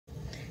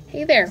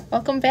Hey there,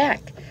 welcome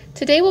back.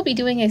 Today we'll be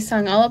doing a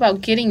song all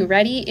about getting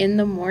ready in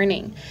the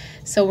morning.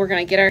 So we're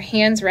going to get our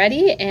hands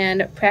ready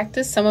and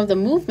practice some of the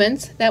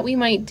movements that we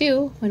might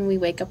do when we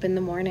wake up in the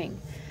morning.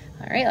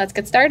 All right, let's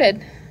get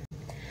started.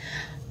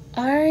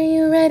 Are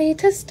you ready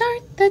to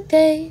start the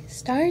day?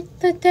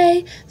 Start the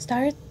day,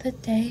 start the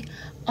day.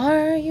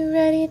 Are you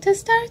ready to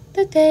start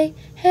the day?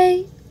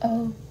 Hey,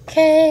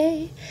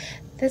 okay.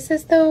 This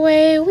is the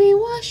way we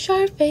wash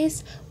our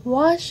face,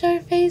 wash our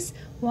face,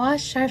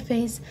 wash our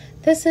face.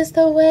 This is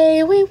the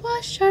way we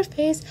wash our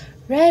face,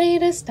 ready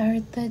to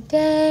start the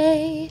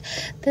day.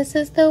 This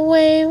is the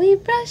way we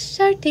brush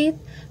our teeth,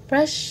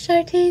 brush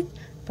our teeth,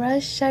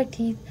 brush our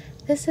teeth.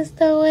 This is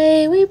the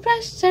way we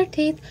brush our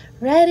teeth,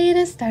 ready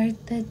to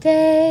start the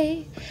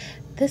day.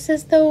 This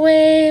is the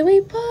way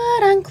we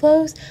put on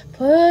clothes,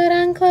 put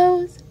on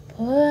clothes,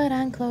 put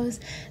on clothes.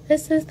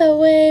 This is the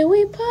way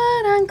we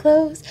put on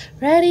clothes,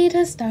 ready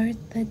to start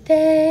the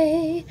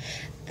day.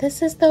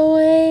 This is the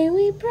way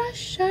we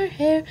brush our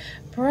hair,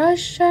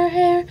 brush our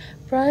hair,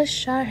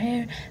 brush our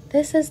hair.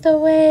 This is the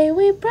way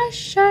we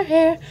brush our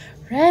hair,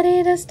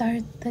 ready to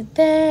start the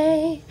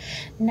day.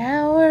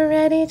 Now we're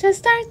ready to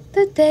start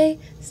the day,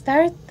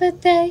 start the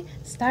day,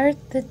 start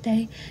the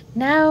day.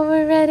 Now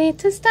we're ready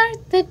to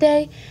start the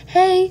day.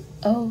 Hey,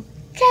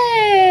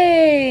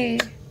 okay.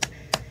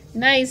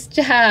 Nice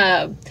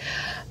job.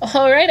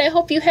 All right, I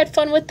hope you had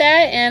fun with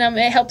that, and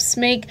it helps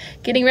make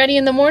getting ready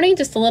in the morning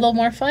just a little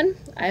more fun.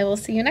 I will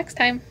see you next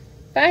time.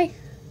 Bye.